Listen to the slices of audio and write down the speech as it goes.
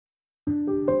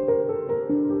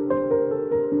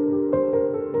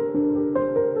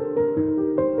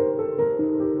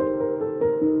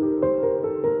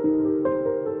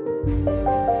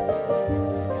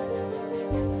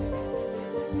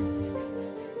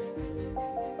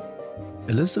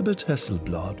Elisabeth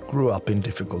Hesselblad grew up in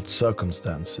difficult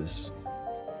circumstances.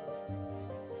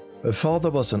 Her father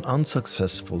was an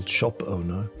unsuccessful shop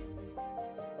owner,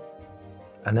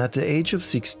 and at the age of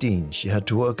 16 she had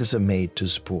to work as a maid to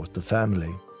support the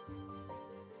family.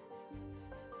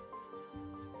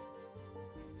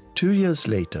 2 years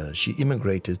later, she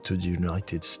immigrated to the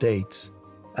United States,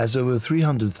 as over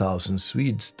 300,000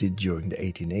 Swedes did during the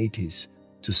 1880s,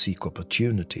 to seek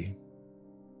opportunity.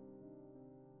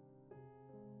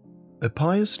 A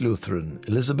pious Lutheran,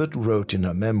 Elisabeth wrote in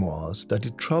her memoirs that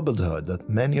it troubled her that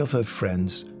many of her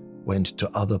friends went to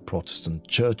other Protestant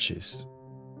churches.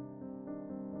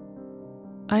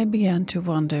 I began to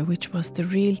wonder which was the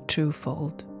real true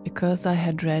fold, because I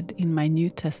had read in my New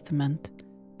Testament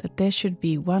that there should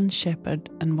be one shepherd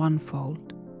and one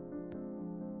fold.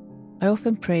 I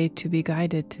often prayed to be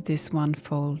guided to this one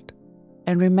fold,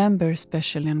 and remember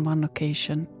especially on one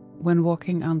occasion when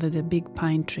walking under the big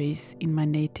pine trees in my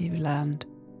native land,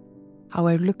 how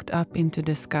I looked up into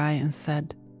the sky and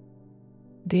said,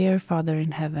 "Dear Father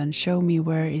in heaven, show me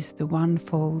where is the one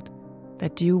fold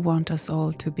that you want us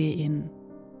all to be in."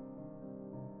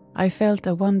 I felt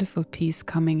a wonderful peace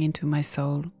coming into my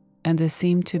soul, and there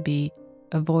seemed to be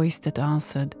a voice that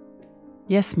answered,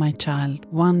 "Yes, my child,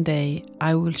 one day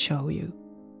I will show you."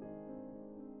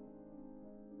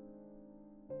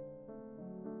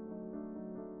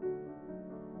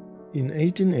 In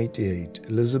 1888,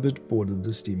 Elisabeth boarded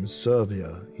the steamer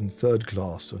Servia in third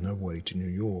class on her way to New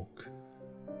York.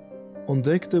 On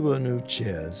deck there were no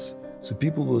chairs, so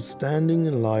people were standing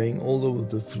and lying all over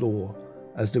the floor,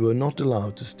 as they were not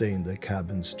allowed to stay in their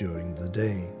cabins during the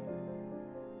day.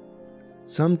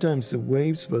 Sometimes the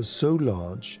waves were so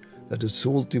large that the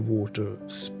salty water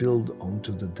spilled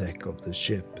onto the deck of the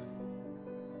ship.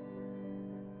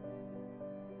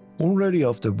 Already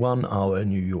after 1 hour in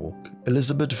New York,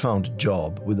 Elisabeth found a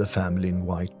job with a family in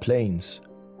White Plains,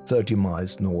 30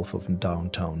 miles north of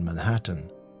downtown Manhattan.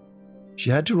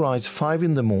 She had to rise 5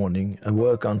 in the morning and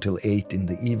work until 8 in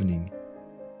the evening.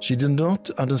 She did not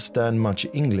understand much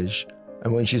English,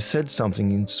 and when she said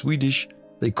something in Swedish,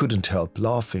 they couldn't help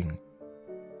laughing.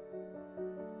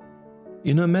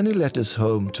 In her many letters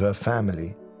home to her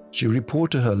family, she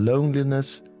reported her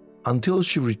loneliness until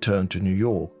she returned to New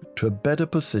York to a better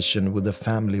position with a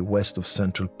family west of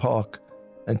Central Park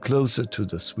and closer to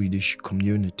the Swedish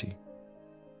community.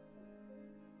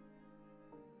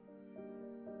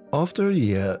 After a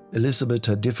year, Elisabeth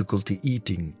had difficulty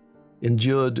eating,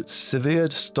 endured severe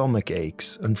stomach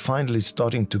aches, and finally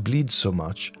starting to bleed so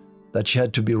much that she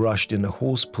had to be rushed in a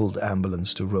horse-pulled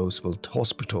ambulance to Roosevelt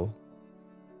Hospital.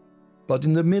 But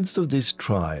in the midst of this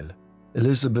trial,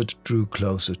 Elisabeth drew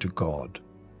closer to God.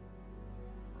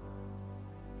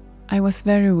 I was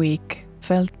very weak,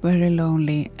 felt very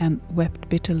lonely, and wept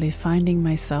bitterly, finding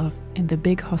myself in the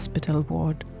big hospital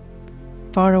ward,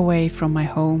 far away from my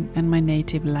home and my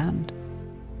native land.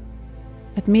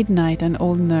 At midnight, an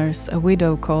old nurse, a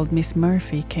widow called Miss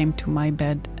Murphy, came to my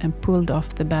bed and pulled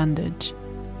off the bandage,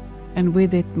 and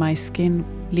with it my skin,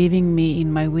 leaving me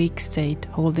in my weak state,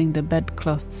 holding the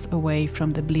bedclothes away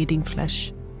from the bleeding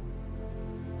flesh.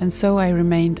 And so I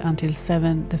remained until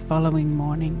 7 the following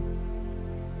morning.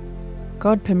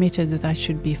 God permitted that I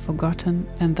should be forgotten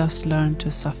and thus learn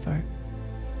to suffer.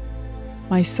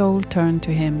 My soul turned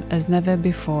to Him as never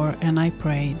before, and I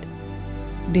prayed,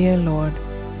 "Dear Lord,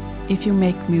 if you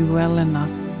make me well enough,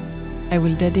 I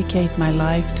will dedicate my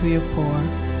life to your poor,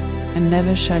 and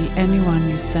never shall anyone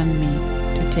you send me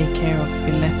to take care of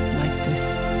be left like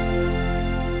this."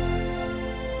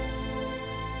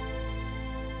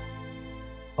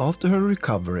 After her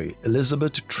recovery,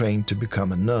 Elisabeth trained to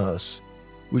become a nurse,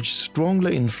 which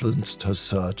strongly influenced her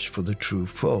search for the true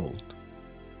fold.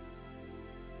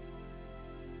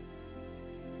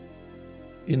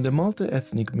 In the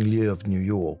multi-ethnic milieu of New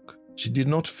York, she did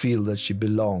not feel that she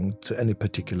belonged to any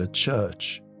particular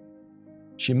church.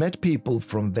 She met people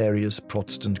from various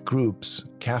Protestant groups,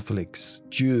 Catholics,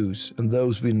 Jews, and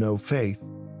those with no faith.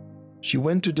 She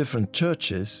went to different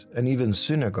churches and even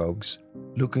synagogues,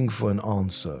 looking for an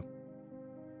answer.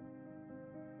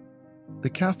 The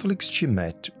Catholics she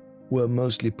met were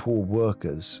mostly poor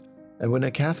workers, and when a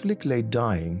Catholic lay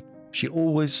dying, she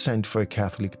always sent for a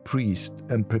Catholic priest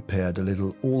and prepared a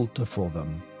little altar for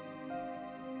them.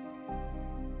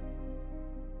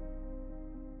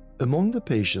 Among the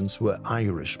patients were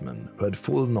Irishmen who had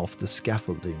fallen off the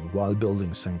scaffolding while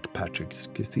building St. Patrick's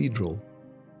Cathedral.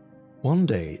 One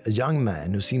day, a young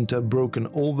man who seemed to have broken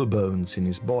all the bones in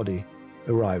his body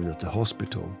arrived at the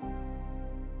hospital.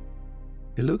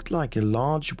 He looked like a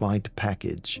large white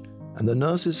package, and the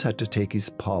nurses had to take his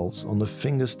pulse on the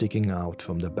finger sticking out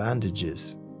from the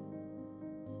bandages.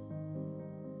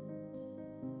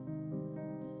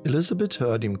 Elisabeth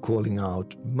heard him calling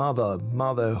out, "Mother,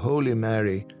 Mother, Holy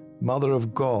Mary, Mother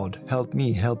of God, help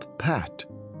me, help Pat."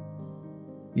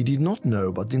 He did not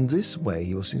know, but in this way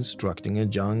he was instructing a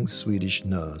young Swedish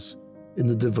nurse in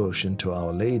the devotion to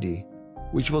Our Lady,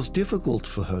 which was difficult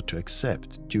for her to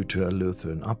accept due to her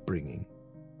Lutheran upbringing.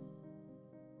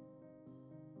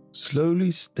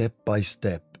 Slowly, step by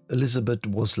step, Elisabeth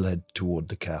was led toward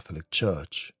the Catholic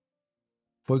Church.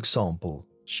 For example,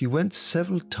 she went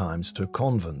several times to a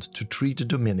convent to treat a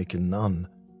Dominican nun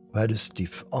who had a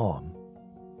stiff arm.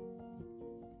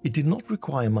 It did not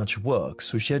require much work,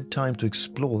 so she had time to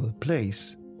explore the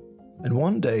place, and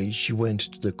one day she went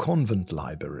to the convent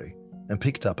library and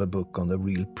picked up a book on the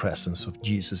real presence of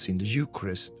Jesus in the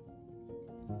Eucharist.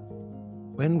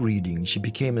 When reading, she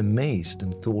became amazed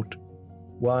and thought,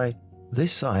 "Why,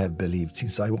 this I have believed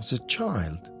since I was a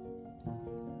child."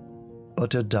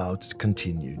 But her doubts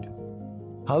continued.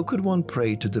 How could one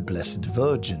pray to the Blessed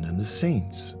Virgin and the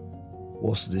saints?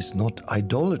 Was this not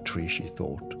idolatry, she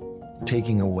thought,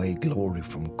 taking away glory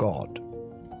from God?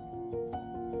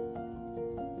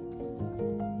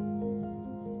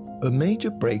 A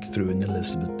major breakthrough in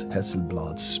Elisabeth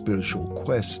Hesselblad's spiritual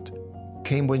quest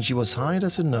came when she was hired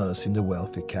as a nurse in the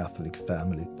wealthy Catholic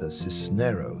family, the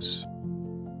Cisneros.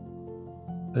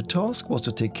 Her task was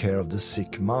to take care of the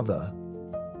sick mother,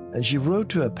 and she wrote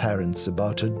to her parents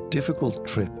about her difficult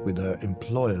trip with her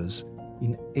employers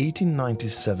in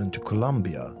 1897 to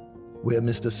Colombia, where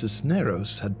Mr.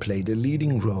 Cisneros had played a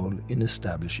leading role in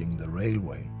establishing the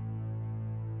railway.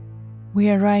 We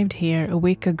arrived here a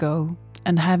week ago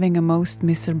and having a most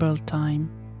miserable time.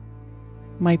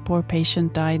 My poor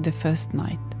patient died the first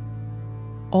night.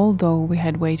 Although we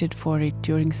had waited for it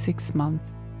during 6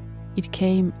 months, it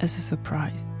came as a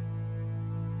surprise.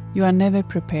 You are never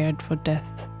prepared for death.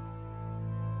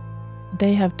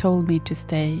 They have told me to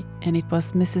stay, and it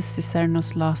was Mrs.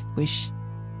 Cisneros' last wish.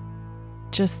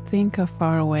 Just think how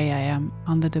far away I am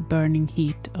under the burning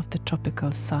heat of the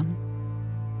tropical sun.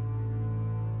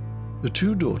 The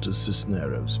two daughters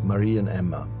Cisneros, Marie and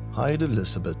Emma, hired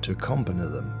Elisabeth to accompany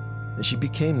them, and she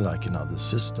became like another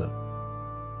sister.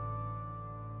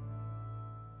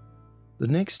 The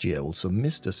next year also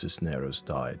Mr. Cisneros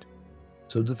died,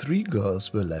 so the three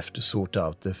girls were left to sort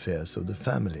out the affairs of the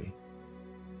family.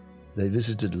 They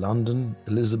visited London,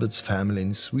 Elisabeth's family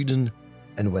in Sweden,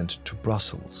 and went to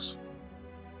Brussels.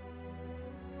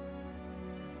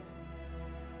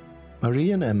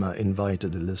 Marie and Emma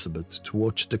invited Elisabeth to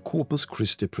watch the Corpus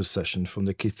Christi procession from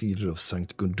the Cathedral of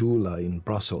St. Gundula in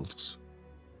Brussels.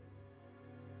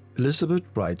 Elisabeth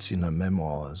writes in her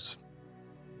memoirs,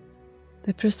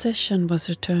 "The procession was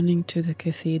returning to the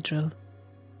cathedral,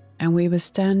 and we were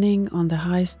standing on the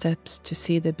high steps to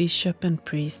see the bishop and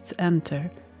priests enter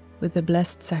with the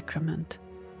Blessed Sacrament.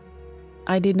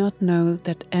 I did not know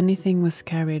that anything was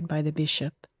carried by the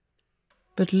bishop,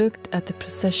 but looked at the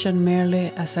procession merely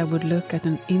as I would look at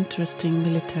an interesting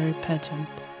military pageant.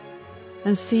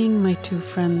 And seeing my two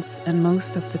friends and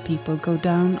most of the people go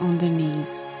down on their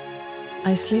knees,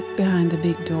 I slipped behind the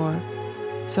big door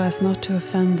so as not to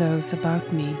offend those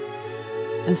about me,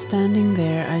 and standing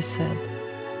there I said,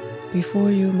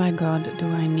 'Before you, my God, do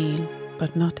I kneel,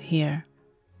 but not here.'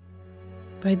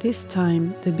 By this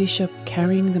time the bishop,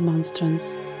 carrying the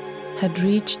monstrance, had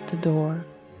reached the door.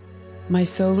 My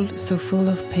soul, so full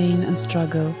of pain and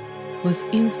struggle, was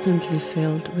instantly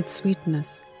filled with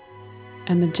sweetness,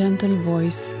 and the gentle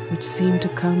voice, which seemed to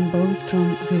come both from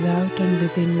without and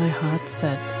within my heart,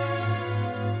 said,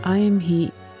 'I am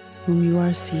he whom you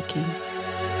are seeking.'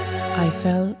 I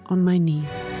fell on my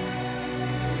knees.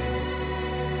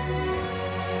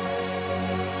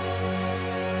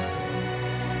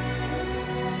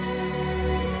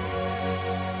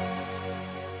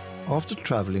 After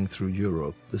traveling through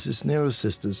Europe, the Cisneros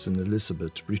sisters and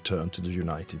Elisabeth returned to the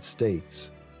United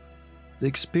States. The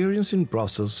experience in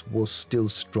Brussels was still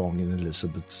strong in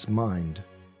Elisabeth's mind.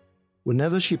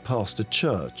 Whenever she passed a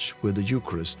church where the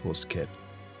Eucharist was kept,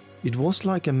 it was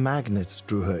like a magnet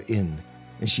drew her in,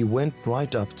 and she went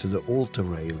right up to the altar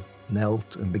rail,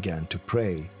 knelt and began to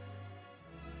pray.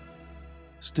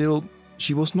 Still,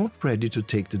 she was not ready to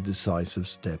take the decisive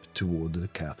step toward the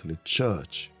Catholic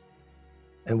Church.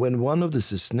 And when one of the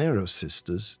Cisneros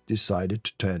sisters decided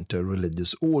to enter a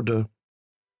religious order,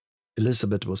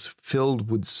 Elisabeth was filled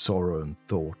with sorrow and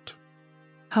thought,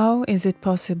 How is it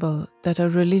possible that a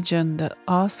religion that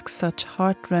asks such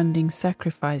heart-rending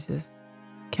sacrifices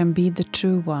can be the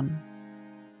true one?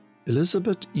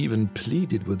 Elisabeth even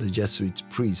pleaded with the Jesuit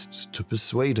priests to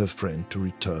persuade her friend to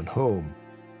return home.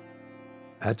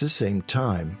 At the same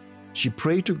time, she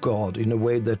prayed to God in a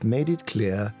way that made it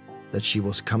clear that she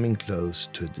was coming close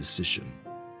to a decision.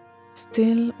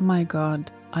 Still, my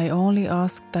God, I only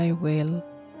ask thy will,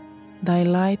 thy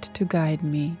light to guide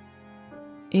me.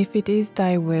 If it is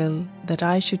thy will that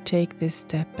I should take this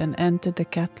step and enter the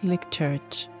Catholic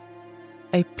Church,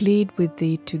 I plead with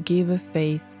thee to give a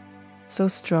faith so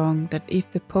strong that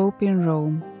if the Pope in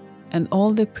Rome and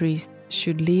all the priests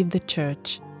should leave the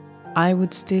Church, I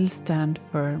would still stand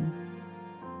firm.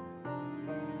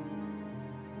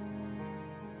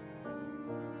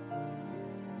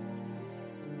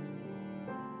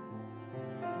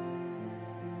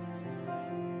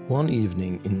 One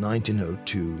evening in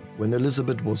 1902, when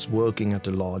Elisabeth was working at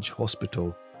a large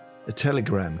hospital, a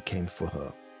telegram came for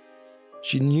her.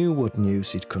 She knew what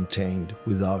news it contained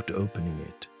without opening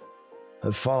it.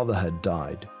 Her father had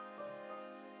died.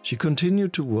 She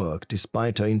continued to work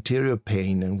despite her interior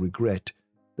pain and regret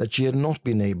that she had not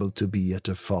been able to be at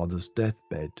her father's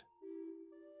deathbed.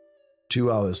 2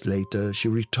 hours later, she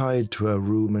retired to her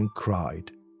room and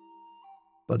cried.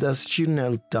 But as she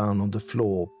knelt down on the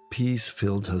floor, peace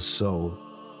filled her soul.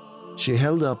 She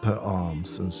held up her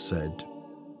arms and said,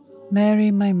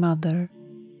 Mary, my mother,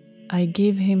 I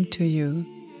give him to you.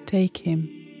 Take him,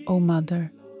 O Mother,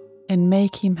 and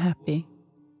make him happy.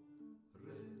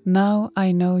 Now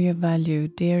I know your value,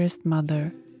 dearest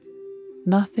Mother.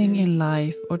 Nothing in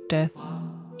life or death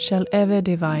shall ever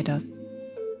divide us.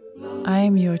 I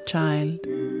am your child,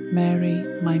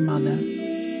 Mary, my mother.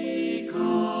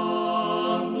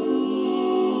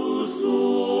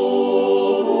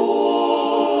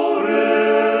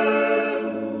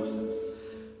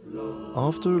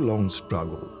 After a long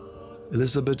struggle,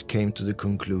 Elisabeth came to the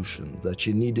conclusion that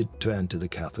she needed to enter the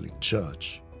Catholic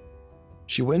Church.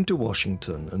 She went to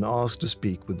Washington and asked to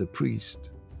speak with the priest.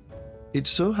 It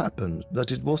so happened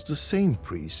that it was the same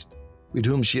priest with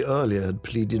whom she earlier had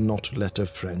pleaded not to let her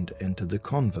friend enter the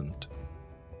convent.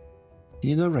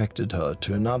 He directed her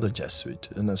to another Jesuit,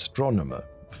 an astronomer,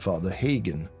 Father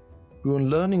Hagen, who, on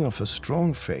learning of her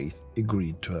strong faith,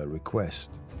 agreed to her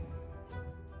request.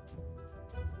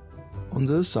 On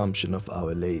the Assumption of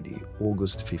Our Lady,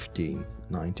 August 15,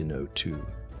 1902,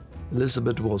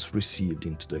 Elisabeth was received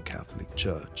into the Catholic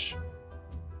Church.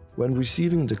 When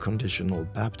receiving the conditional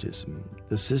baptism,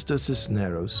 the Sister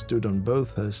Cisneros stood on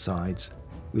both her sides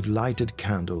with lighted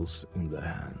candles in their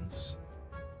hands.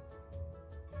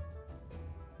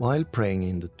 While praying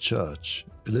in the church,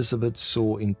 Elisabeth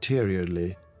saw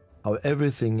interiorly how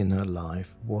everything in her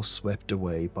life was swept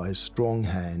away by a strong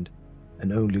hand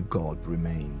and only God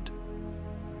remained.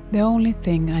 The only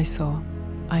thing I saw,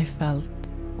 I felt,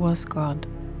 was God.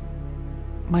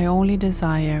 My only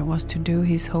desire was to do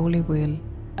His holy will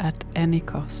at any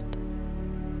cost.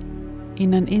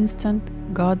 In an instant,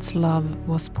 God's love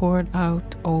was poured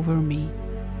out over me.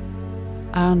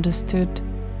 I understood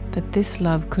that this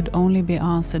love could only be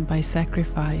answered by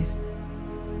sacrifice,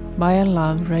 by a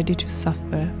love ready to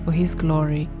suffer for His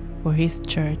glory, for His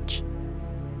church.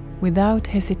 Without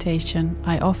hesitation,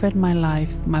 I offered my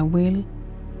life, my will,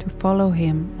 to follow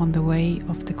Him on the way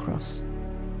of the cross.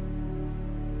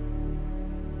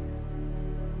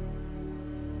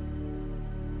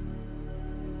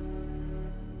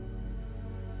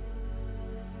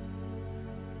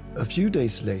 A few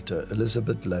days later,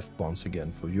 Elisabeth left once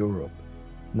again for Europe,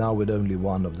 now with only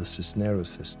one of the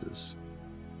Cisneros sisters.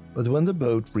 But when the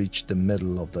boat reached the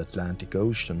middle of the Atlantic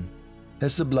Ocean,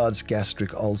 Hesselblad's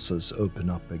gastric ulcers opened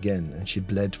up again and she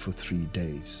bled for 3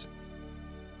 days.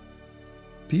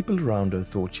 People around her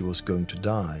thought she was going to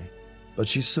die, but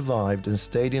she survived and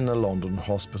stayed in a London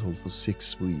hospital for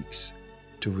 6 weeks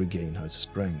to regain her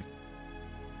strength.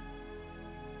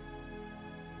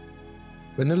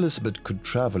 When Elisabeth could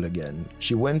travel again,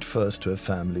 she went first to her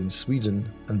family in Sweden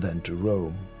and then to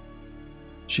Rome.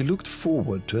 She looked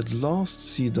forward to at last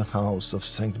see the house of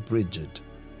Saint Bridget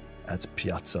at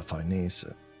Piazza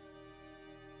Farnese.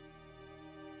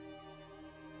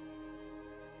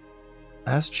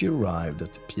 As she arrived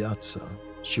at the piazza,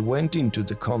 she went into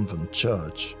the convent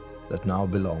church that now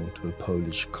belonged to a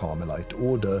Polish Carmelite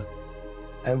order,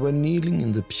 and when kneeling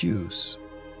in the pews,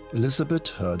 Elisabeth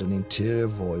heard an interior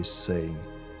voice saying,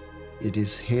 "It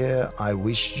is here I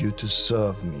wish you to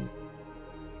serve me."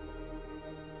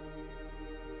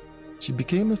 She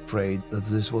became afraid that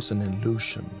this was an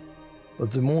illusion,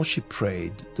 but the more she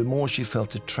prayed, the more she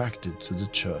felt attracted to the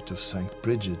church of Saint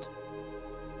Bridget.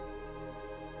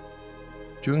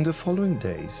 During the following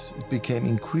days, it became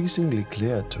increasingly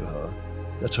clear to her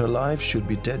that her life should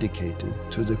be dedicated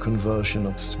to the conversion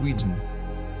of Sweden,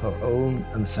 her own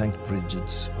and Saint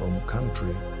Bridget's home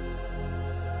country.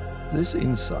 This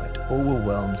insight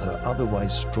overwhelmed her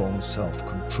otherwise strong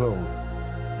self-control,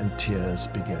 and tears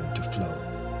began to flow.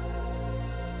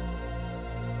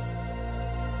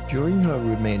 During her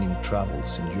remaining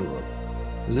travels in Europe,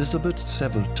 Elisabeth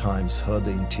several times heard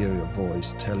the interior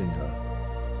voice telling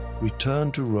her,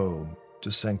 "Return to Rome,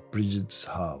 to Saint Bridget's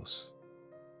house."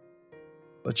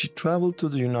 But she traveled to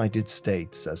the United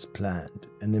States as planned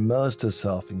and immersed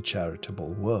herself in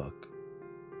charitable work.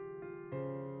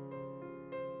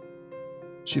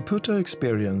 She put her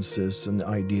experiences and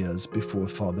ideas before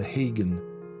Father Hagen,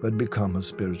 who had become her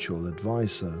spiritual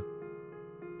advisor.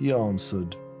 He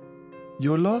answered,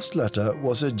 "Your last letter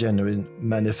was a genuine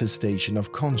manifestation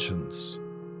of conscience.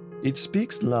 It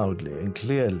speaks loudly and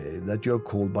clearly that you are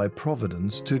called by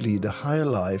Providence to lead a higher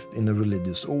life in a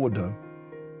religious order.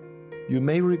 You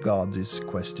may regard this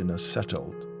question as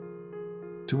settled.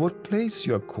 To what place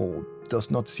you are called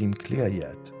does not seem clear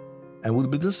yet, and will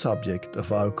be the subject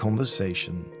of our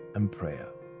conversation and prayer."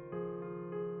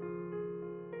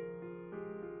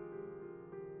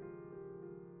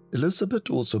 Elisabeth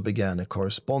also began a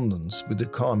correspondence with the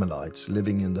Carmelites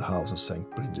living in the house of Saint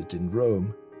Bridget in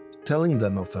Rome, telling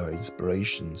them of her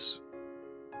inspirations.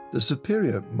 The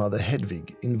superior, Mother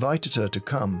Hedvig, invited her to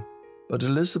come, but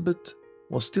Elisabeth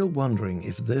was still wondering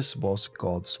if this was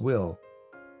God's will,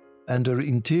 and her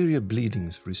interior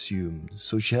bleedings resumed,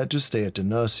 so she had to stay at a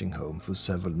nursing home for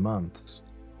several months.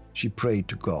 She prayed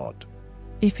to God,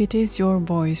 If it is your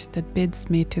voice that bids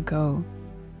me to go,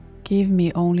 give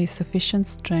me only sufficient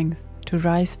strength to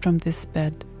rise from this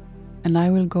bed, and I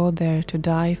will go there to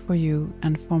die for you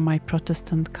and for my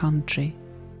Protestant country.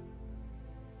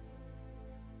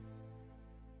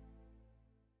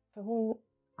 Hon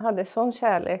hade sån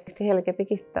kärlek till heliga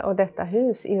Birgitta och detta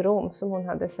hus i Rom som hon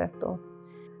hade sett då.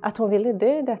 Att hon ville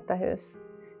dö i detta hus.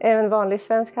 En vanlig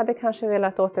svensk hade kanske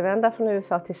velat återvända från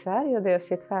USA till Sverige och dö i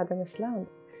sitt fädernesland.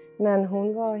 Men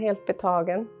hon var helt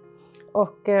betagen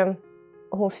och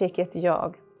hon fick ett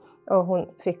jag. Och hon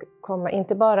fick komma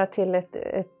inte bara till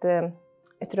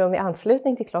ett rum i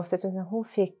anslutning till klostret, utan hon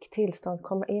fick tillstånd att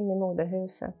komma in i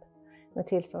moderhuset med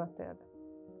tillstånd att döda.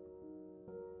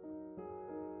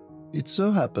 It so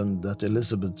happened that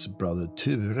Elisabeth's brother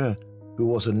Ture,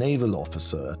 who was a naval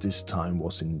officer at this time,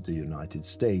 was in the United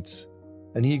States,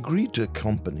 and he agreed to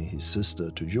accompany his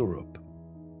sister to Europe.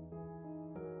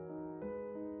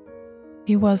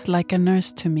 He was like a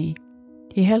nurse to me.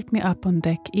 He helped me up on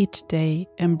deck each day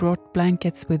and brought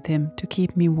blankets with him to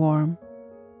keep me warm,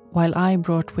 while I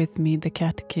brought with me the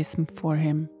catechism for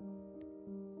him.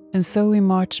 And so we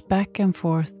marched back and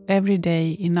forth every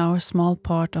day in our small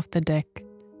part of the deck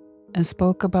and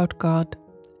spoke about God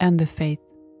and the faith.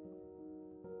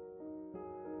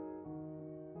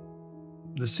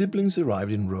 The siblings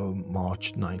arrived in Rome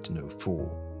March 1904.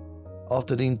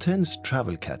 After the intense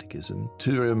travel catechism,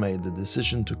 Ture made the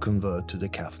decision to convert to the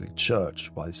Catholic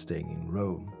Church while staying in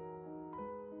Rome.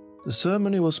 The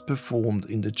ceremony was performed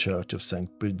in the church of Saint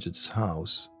Bridget's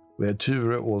house, where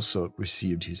Ture also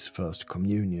received his first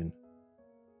communion.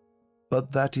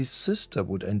 But that his sister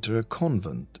would enter a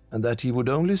convent and that he would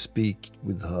only speak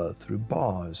with her through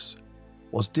bars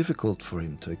was difficult for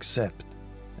him to accept,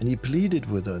 and he pleaded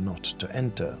with her not to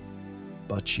enter,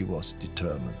 but she was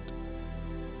determined.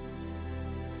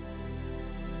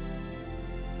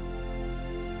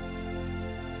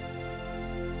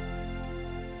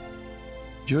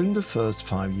 During the first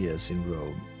 5 years in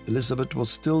Rome, Elisabeth was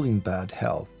still in bad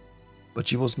health, but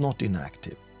she was not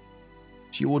inactive.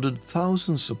 She ordered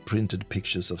thousands of printed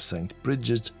pictures of Saint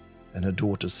Bridget and her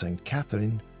daughter Saint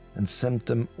Catherine and sent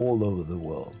them all over the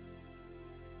world.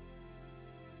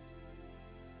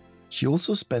 She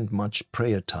also spent much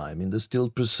prayer time in the still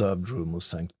preserved room of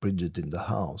Saint Bridget in the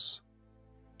house.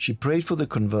 She prayed for the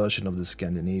conversion of the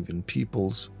Scandinavian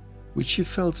peoples, which she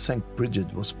felt Saint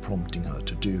Bridget was prompting her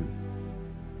to do.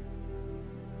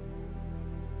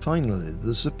 Finally,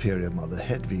 the Superior Mother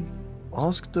Hedvig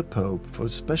asked the Pope for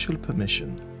special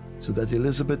permission so that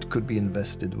Elisabeth could be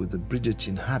invested with the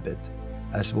Bridgettine habit,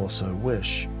 as was her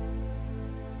wish.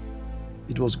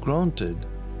 It was granted,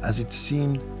 as it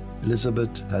seemed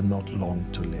Elisabeth had not long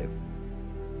to live.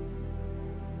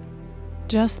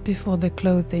 Just before the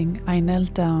clothing, I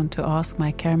knelt down to ask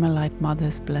my Carmelite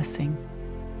mother's blessing.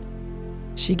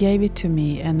 She gave it to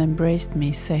me and embraced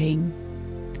me, saying,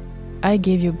 "I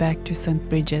give you back to Saint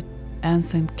Bridget and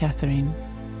Saint Catherine,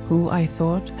 who I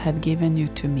thought had given you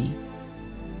to me."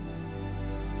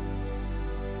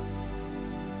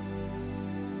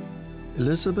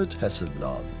 Elisabeth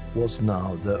Hesselblad was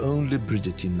now the only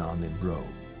Bridgettine nun in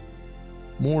Rome.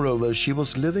 Moreover, she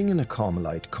was living in a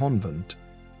Carmelite convent,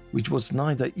 which was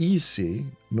neither easy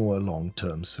nor a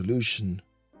long-term solution.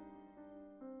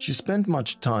 She spent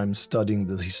much time studying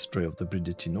the history of the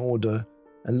Bridgettine order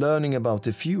and learning about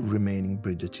the few remaining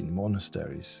Bridgettine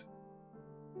monasteries.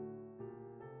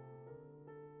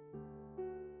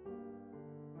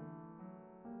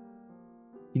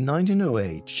 In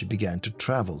 1908 she began to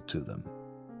travel to them.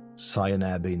 Sion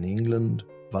Abbey in England,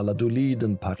 Valladolid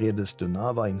and Paredes de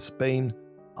Nava in Spain,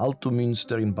 Alto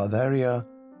Münster in Bavaria,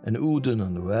 and Uden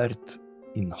and Wert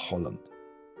in Holland.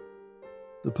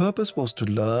 The purpose was to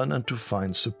learn and to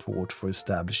find support for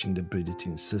establishing the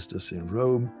Bridgettine sisters in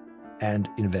Rome and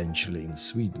eventually in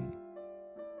Sweden.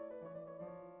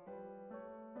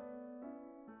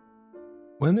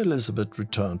 When Elisabeth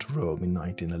returned to Rome in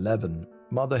 1911,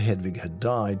 Mother Hedvig had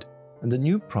died, and the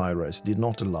new prioress did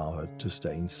not allow her to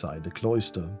stay inside the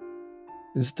cloister.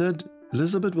 Instead,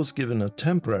 Elisabeth was given a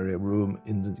temporary room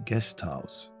in the guest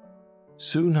house.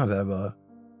 Soon, however,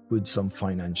 with some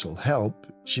financial help,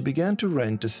 she began to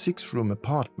rent a 6-room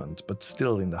apartment, but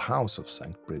still in the house of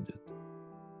Saint Bridget.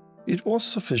 It was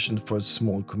sufficient for a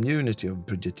small community of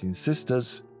Bridgettine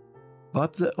sisters,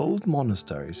 but the old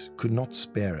monasteries could not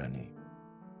spare any.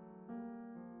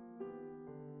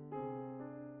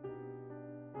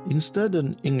 Instead,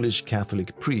 an English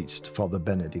Catholic priest, Father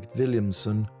Benedict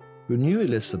Williamson, who knew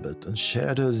Elisabeth and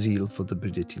shared her zeal for the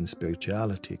Bridgettine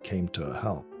spirituality, came to her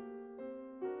help.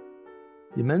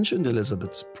 He mentioned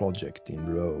Elisabeth's project in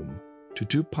Rome to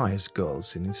 2 pious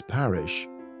girls in his parish,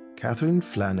 Catherine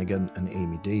Flanagan and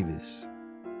Amy Davis.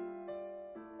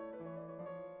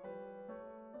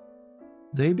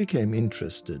 They became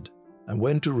interested and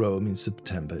went to Rome in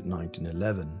September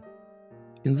 1911.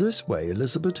 In this way,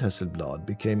 Elisabeth Hesselblad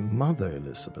became Mother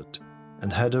Elisabeth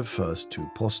and had her first 2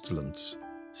 postulants,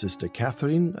 Sister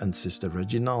Catherine and Sister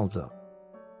Reginalda.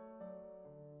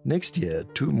 Next year,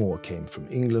 2 more came from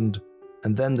England,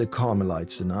 and then the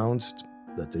Carmelites announced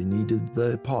that they needed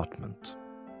the apartment.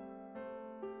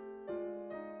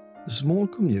 The small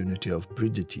community of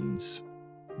Bridgettines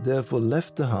therefore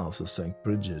left the house of Saint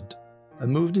Bridget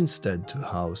and moved instead to a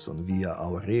house on Via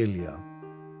Aurelia.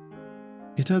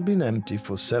 It had been empty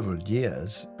for several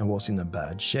years and was in a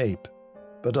bad shape,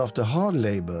 but after hard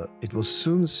labor it was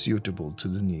soon suitable to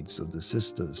the needs of the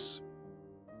sisters.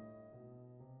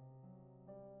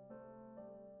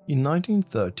 In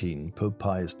 1913, Pope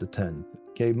Pius X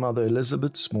gave Mother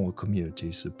Elisabeth's small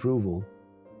communities approval.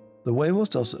 The way was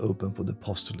thus open for the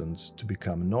postulants to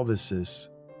become novices,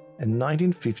 and in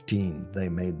 1915 they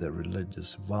made their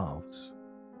religious vows.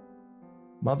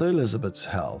 Mother Elisabeth's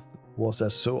health was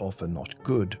as so often not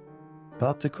good,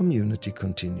 but the community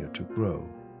continued to grow.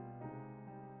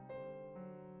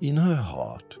 In her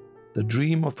heart, the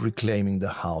dream of reclaiming the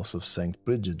house of Saint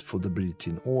Bridget for the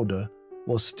Bridgettine order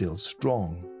was still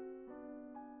strong.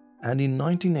 And in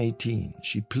 1918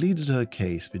 she pleaded her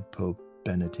case with Pope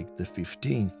Benedict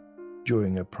XV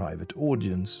during a private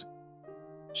audience.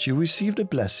 She received a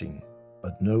blessing,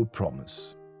 but no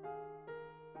promise.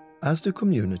 As the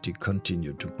community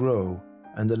continued to grow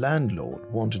and the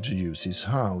landlord wanted to use his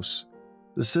house,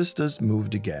 the sisters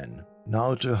moved again,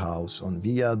 now to a house on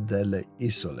Via delle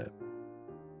Isole.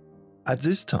 At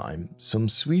this time, some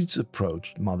Swedes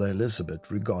approached Mother Elisabeth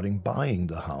regarding buying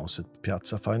the house at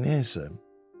Piazza Farnese.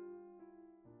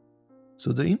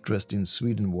 So the interest in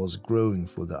Sweden was growing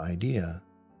for the idea,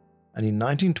 and in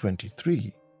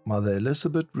 1923, Mother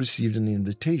Elisabeth received an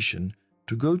invitation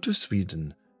to go to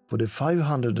Sweden for the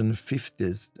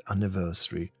 550th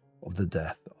anniversary of the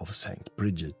death of Saint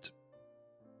Bridget.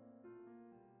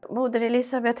 Moder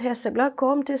Elisabeth Hesselblad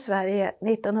kom till Sverige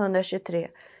 1923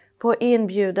 på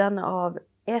inbjudan av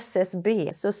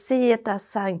SSB,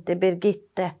 Societas Sancte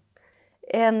Birgitte,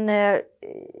 en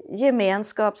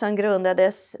gemenskap som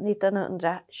grundades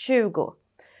 1920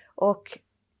 och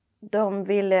de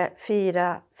ville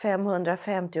fira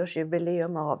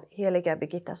 550-årsjubileum av heliga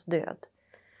Birgittas död.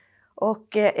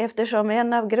 Och eftersom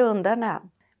en av grundarna,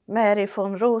 Mary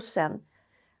von Rosen,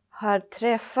 har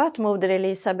träffat Moder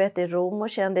Elisabeth i Rom och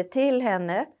kände till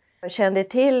henne, kände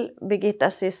till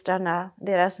Birgittas systrarna,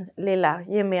 deras lilla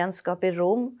gemenskap i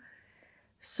Rom,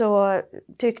 så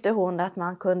tyckte hon att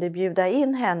man kunde bjuda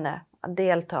in henne att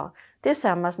delta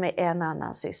tillsammans med en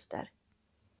annan syster.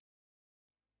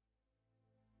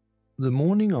 The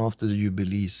morning after the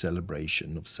Jubilee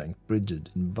celebration of Saint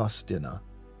Bridget in Vadstena,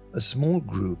 a small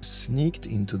group sneaked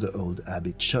into the old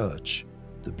Abbey church,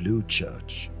 the Blue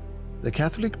Church. The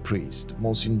Catholic priest,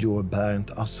 Monsignor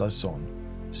Bernd Assarsson,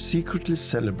 secretly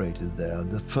celebrated there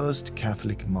the first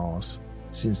Catholic Mass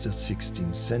since the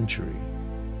 16th century.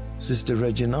 Sister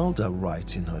Reginalda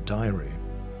writes in her diary,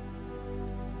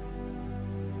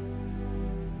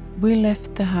 We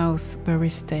left the house where we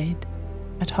stayed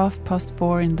at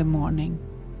 4:30 in the morning.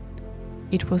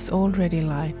 It was already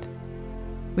light.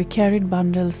 We carried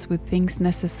bundles with things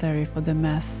necessary for the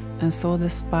Mass and saw the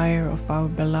spire of our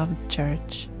beloved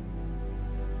church.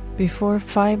 Before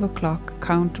 5 o'clock,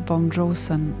 Count von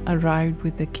Rosen arrived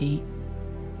with the key.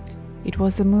 It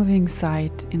was a moving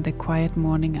sight in the quiet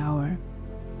morning hour.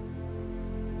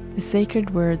 The sacred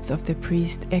words of the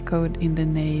priest echoed in the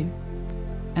nave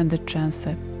and the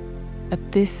transept.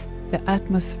 At this, the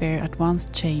atmosphere at once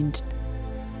changed.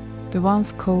 The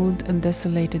once cold and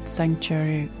desolated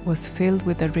sanctuary was filled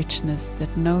with a richness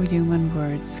that no human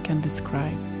words can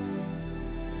describe.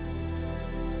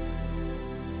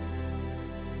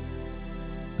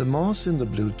 The Mass in the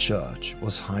Blue Church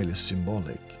was highly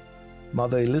symbolic.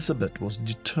 Mother Elisabeth was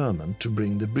determined to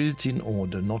bring the Bridgettine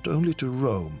order not only to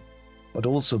Rome, but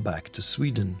also back to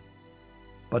Sweden.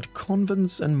 But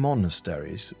convents and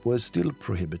monasteries were still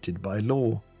prohibited by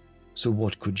law, so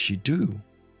what could she do?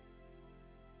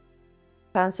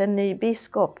 Det fanns en ny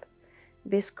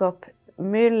biskop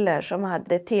Müller, som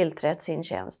hade tillträtt sin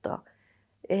tjänst då,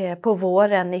 på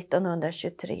våren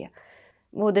 1923.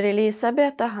 Moder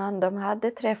Elisabeth och han, de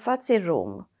hade träffats i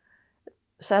Rom,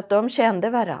 så att de kände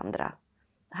varandra.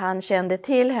 Han kände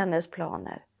till hennes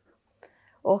planer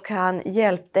och han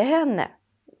hjälpte henne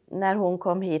när hon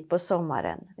kom hit på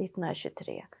sommaren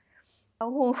 1923.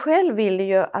 Och hon själv ville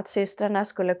ju att systrarna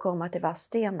skulle komma till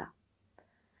Vadstena.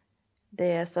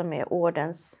 Det som är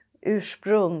ordens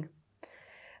ursprung.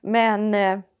 Men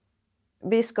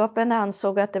biskopen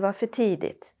ansåg att det var för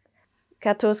tidigt.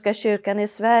 Katolska kyrkan i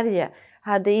Sverige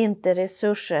hade inte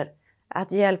resurser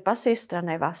att hjälpa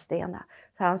systrarna i Vadstena.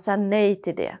 Så han sa nej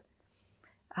till det.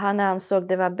 Han ansåg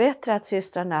det var bättre att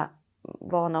systrarna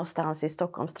var någonstans i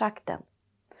Stockholmstrakten.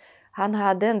 Han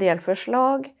hade en del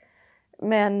förslag,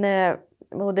 men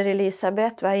moder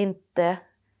Elisabeth var inte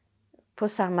på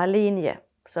samma linje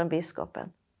som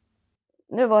biskopen.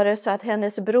 Nu var det så att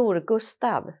hennes bror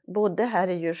Gustav bodde här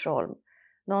i Djursholm,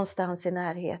 någonstans i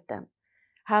närheten.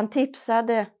 Han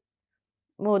tipsade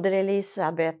moder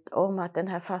Elisabeth om att den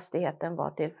här fastigheten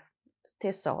var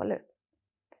till salu.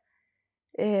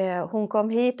 Hon kom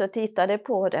hit och tittade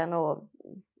på den och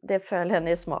det föll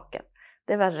henne i smaken.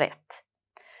 Det var rätt.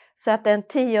 Så att den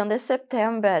 10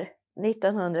 september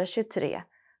 1923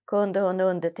 kunde hon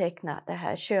underteckna det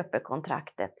här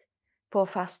köpekontraktet på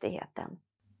fastigheten.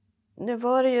 Nu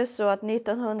var det ju så att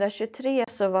 1923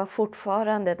 så var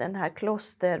fortfarande den här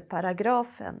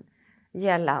klosterparagrafen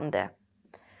gällande.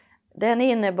 Den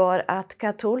innebar att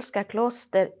katolska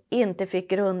kloster inte fick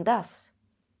grundas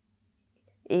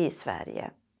i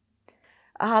Sverige.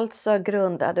 Alltså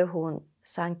grundade hon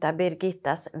Sankta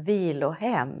Birgittas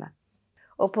vilohem.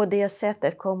 Och på det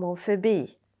sättet kom hon förbi.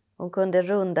 Hon kunde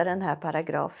runda den här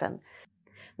paragrafen.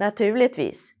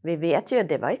 Naturligtvis, vi vet ju att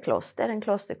det var ett kloster, en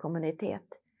klosterkommunitet.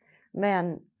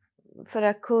 Men för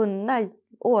att kunna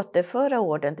återföra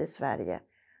orden till Sverige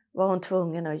var hon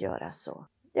tvungen att göra så.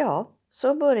 Ja,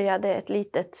 så började ett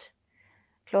litet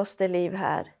klosterliv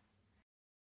här.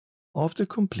 After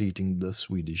completing the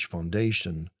Swedish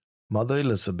foundation, Mother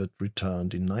Elisabeth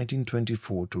returned in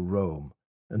 1924 to Rome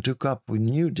and took up with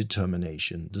new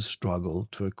determination the struggle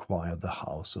to acquire the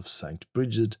house of Saint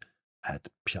Bridget at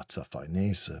Piazza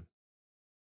Farnese.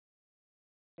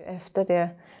 Efter det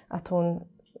att hon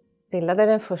bildade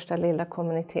den första lilla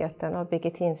kommuniteten av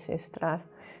Bridgettinsystrar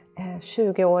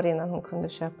 20 år innan hon kunde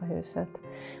köpa huset.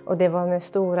 Och det var med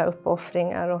stora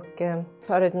uppoffringar och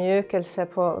förödmjukelse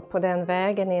på den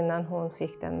vägen innan hon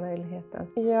fick den möjligheten.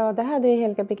 Ja, det hade ju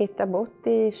Helga Birgitta bott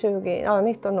i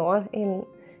 19 år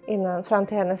innan, fram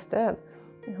till hennes död.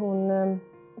 Hon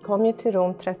kom ju till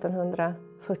Rom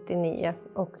 1349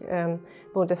 och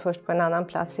bodde först på en annan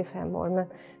plats i 5 år.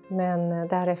 Men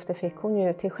därefter fick hon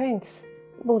ju till skänks.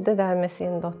 Bodde där med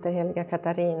sin dotter Heliga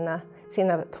Katarina,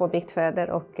 sina 2 biktfäder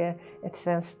och ett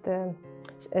svenskt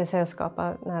sällskap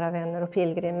av nära vänner och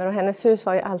pilgrimer. Och hennes hus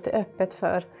var ju alltid öppet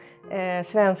för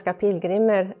svenska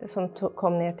pilgrimer som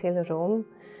kom ner till Rom.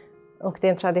 Och det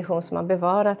är en tradition som har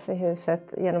bevarats i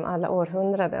huset genom alla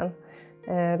århundraden.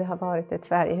 Det har varit ett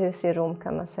Sverigehus i Rom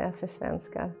kan man säga för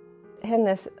svenskar.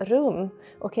 Hennes rum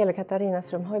och Heliga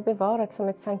Katarinas rum har ju bevarats som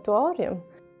ett sanktuarium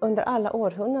under alla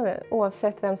århundraden,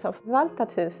 oavsett vem som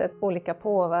förvaltat huset, olika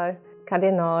påvar,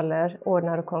 kardinaler,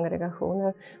 ordnar och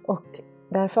kongregationer. Och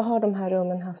därför har de här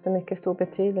rummen haft en mycket stor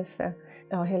betydelse.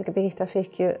 Ja, Helga Birgitta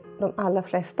fick ju de allra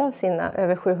flesta av sina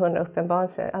över 700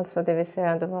 uppenbarelser, alltså det vill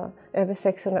säga det var över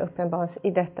 600 uppenbarelser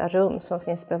i detta rum som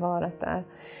finns bevarat där.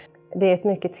 Det är ett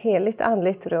mycket heligt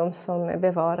andligt rum som är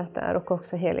bevarat där och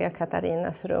också Heliga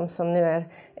Katarinas rum som nu är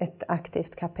ett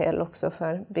aktivt kapell också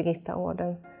för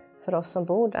Birgittaorden. För oss som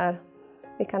bor där.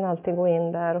 Vi kan alltid gå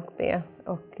in där och be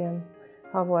och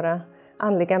ha våra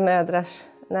andliga mödrars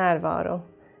närvaro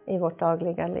i vårt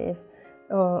dagliga liv.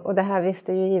 Och det här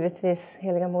visste ju givetvis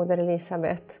heliga moder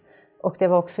Elisabeth. Och det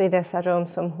var också i dessa rum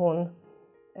som hon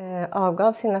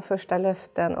avgav sina första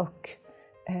löften och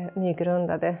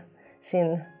nygrundade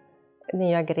sin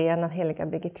nya gren av heliga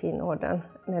Bridgettinorden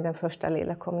med den första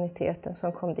lilla kommuniteten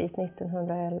som kom dit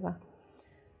 1911.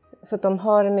 Så de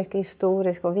har en mycket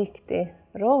historisk och viktig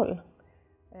roll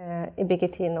i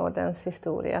Bridgettinordens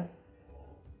historia.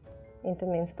 Inte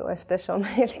minst då eftersom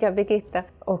heliga Birgitta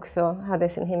också hade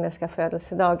sin himmelska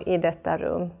födelsedag i detta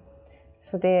rum.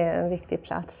 Så det är en viktig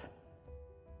plats.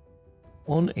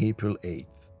 On April 8,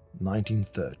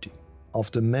 1930,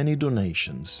 after many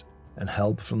donations and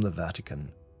help from the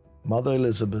Vatican, Mother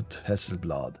Elisabeth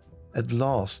Hesselblad at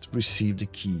last received the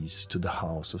keys to the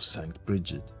house of Saint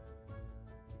Bridget.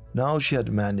 Now she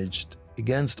had managed,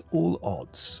 against all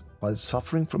odds, while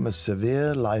suffering from a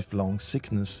severe lifelong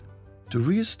sickness, to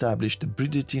re-establish the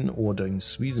Bridgettine order in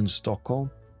Sweden,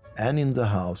 Stockholm, and in the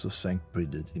house of Saint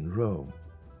Bridget in Rome.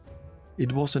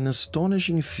 It was an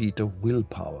astonishing feat of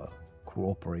willpower,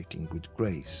 cooperating with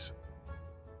grace.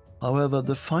 However,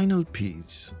 the final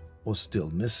piece was still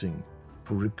missing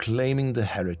for reclaiming the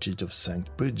heritage of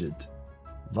Saint Bridget,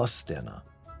 Vadstena,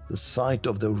 the site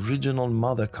of the original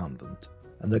mother convent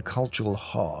and the cultural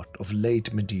heart of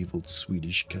late medieval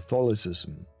Swedish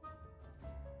Catholicism.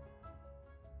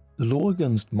 The law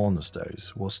against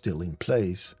monasteries was still in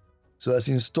place, so as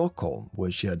in Stockholm,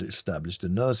 where she had established a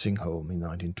nursing home in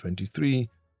 1923,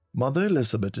 Mother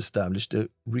Elisabeth established a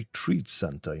retreat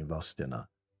center in Vadstena,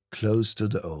 close to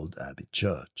the old Abbey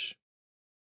Church.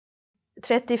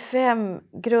 1935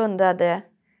 grundade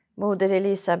Moder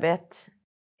Elisabeth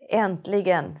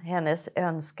äntligen hennes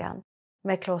önskan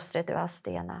med klostret i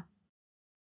Vadstena.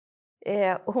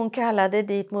 Hon kallade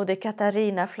dit Moder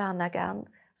Katarina Flanagan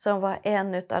som var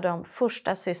en av de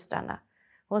första systrarna.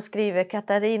 Hon skriver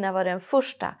Katarina var den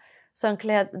första som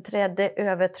trädde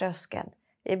över tröskeln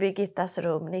i Birgittas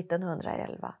rum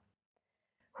 1911.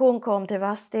 Hon kom till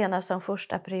Vadstena som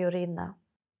första priorinna.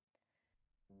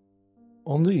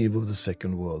 On the eve of the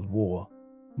Second World War,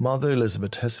 Mother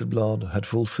Elisabeth Hesselblad had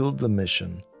fulfilled the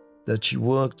mission that she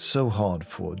worked so hard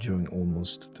for during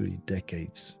almost 3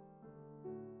 decades.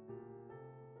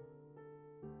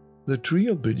 The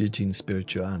tree of Bridgettine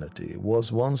spirituality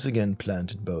was once again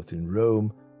planted both in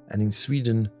Rome and in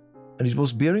Sweden, and it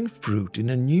was bearing fruit in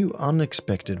a new,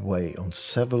 unexpected way on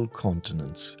several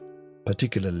continents,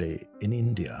 particularly in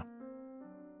India.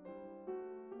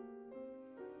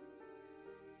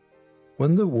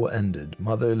 When the war ended,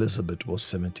 Mother Elisabeth was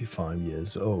 75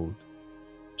 years old.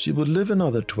 She would live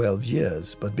another 12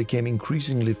 years, but became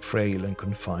increasingly frail and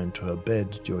confined to her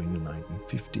bed during the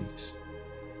 1950s.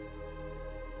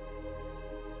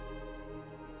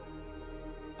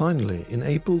 Finally, in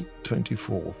April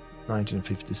 24,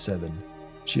 1957,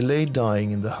 she lay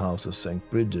dying in the house of Saint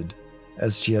Bridget,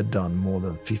 as she had done more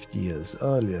than 50 years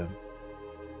earlier.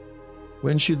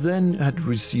 When she then had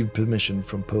received permission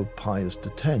from Pope Pius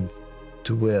X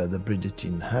to wear the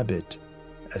Bridgettine habit,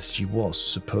 as she was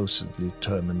supposedly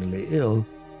terminally ill,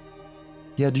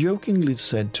 he had jokingly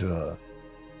said to her,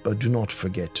 "But do not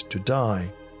forget to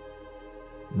die."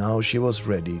 Now she was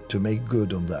ready to make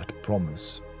good on that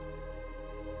promise.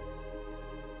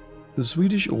 The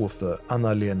Swedish author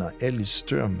Anna-Lena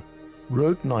Elgström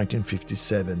wrote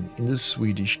 1957 in the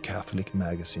Swedish Catholic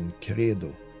magazine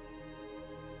Credo.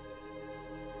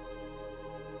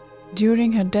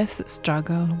 During her death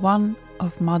struggle, one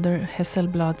of Mother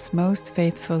Hesselblad's most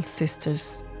faithful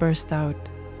sisters burst out,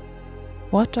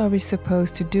 "What are we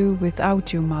supposed to do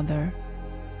without you, Mother?"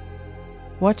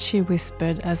 What she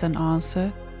whispered as an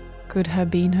answer could have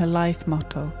been her life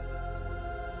motto.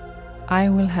 "I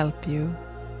will help you.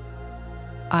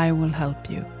 I will help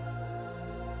you."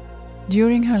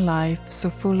 During her life, so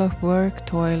full of work,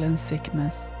 toil and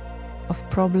sickness, of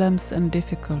problems and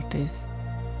difficulties,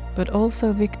 but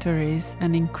also victories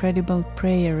and incredible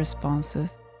prayer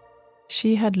responses,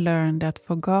 she had learned that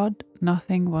for God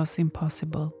nothing was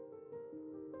impossible.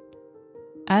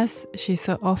 As she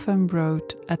so often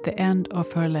wrote at the end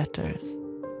of her letters,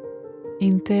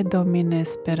 "Inte Domine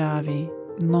speravi,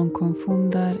 non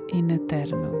confundar in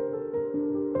aeternum."